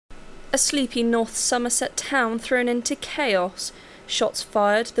A sleepy North Somerset town thrown into chaos. Shots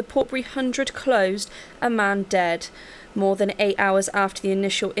fired, the Portbury 100 closed, a man dead. More than 8 hours after the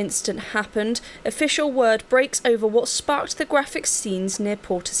initial incident happened, official word breaks over what sparked the graphic scenes near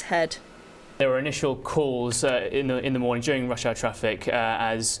Portishead. There were initial calls in the morning during rush hour traffic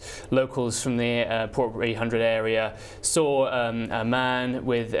as locals from the Portbury 100 area saw a man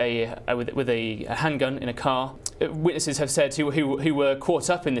with a handgun in a car. Witnesses have said who were caught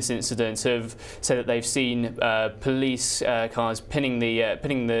up in this incident have said that they've seen police cars pinning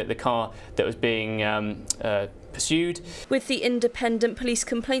the car that was being pursued. With the Independent Police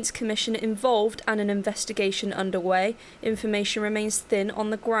Complaints Commission involved and an investigation underway, information remains thin on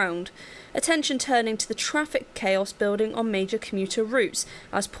the ground. Attention turning to the traffic chaos building on major commuter routes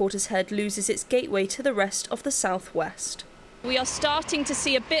as Portishead loses its gateway to the rest of the southwest. We are starting to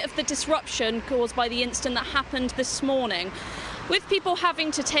see a bit of the disruption caused by the incident that happened this morning, with people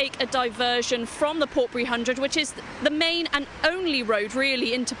having to take a diversion from the Portbury 100, which is the main and only road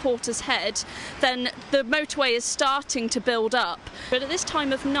really into Portishead. Then the motorway is starting to build up. But at this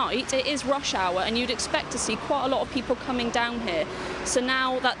time of night, it is rush hour, and you'd expect to see quite a lot of people coming down here. So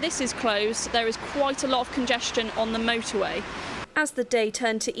now that this is closed, there is quite a lot of congestion on the motorway. As the day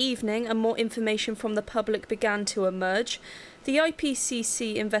turned to evening and more information from the public began to emerge, the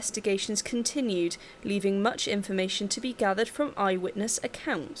IPCC investigations continued, leaving much information to be gathered from eyewitness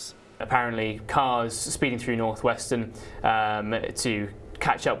accounts. Apparently, cars speeding through North Western to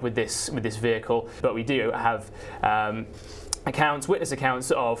catch up with this vehicle, but we do have witness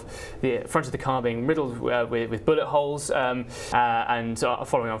accounts of the front of the car being riddled with bullet holes, and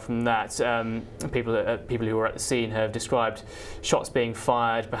following on from that, people who were at the scene have described shots being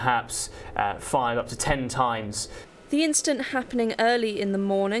fired, perhaps 5 up to 10 times. The incident happening early in the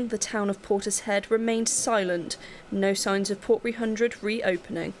morning, the town of Portishead remained silent. No signs of Portbury 100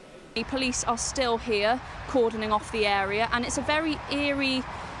 reopening. The police are still here, cordoning off the area, and it's a very eerie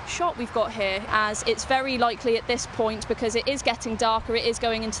shot we've got here, as it's very likely at this point, because it is getting darker, it is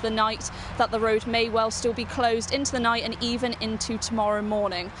going into the night, that the road may well still be closed into the night and even into tomorrow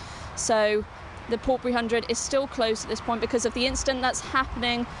morning. So the Portbury 100 is still closed at this point because of the incident that's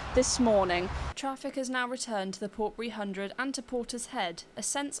happening this morning. Traffic has now returned to the Portbury 100 and to Portishead, a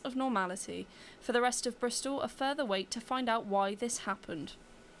sense of normality. For the rest of Bristol, a further wait to find out why this happened.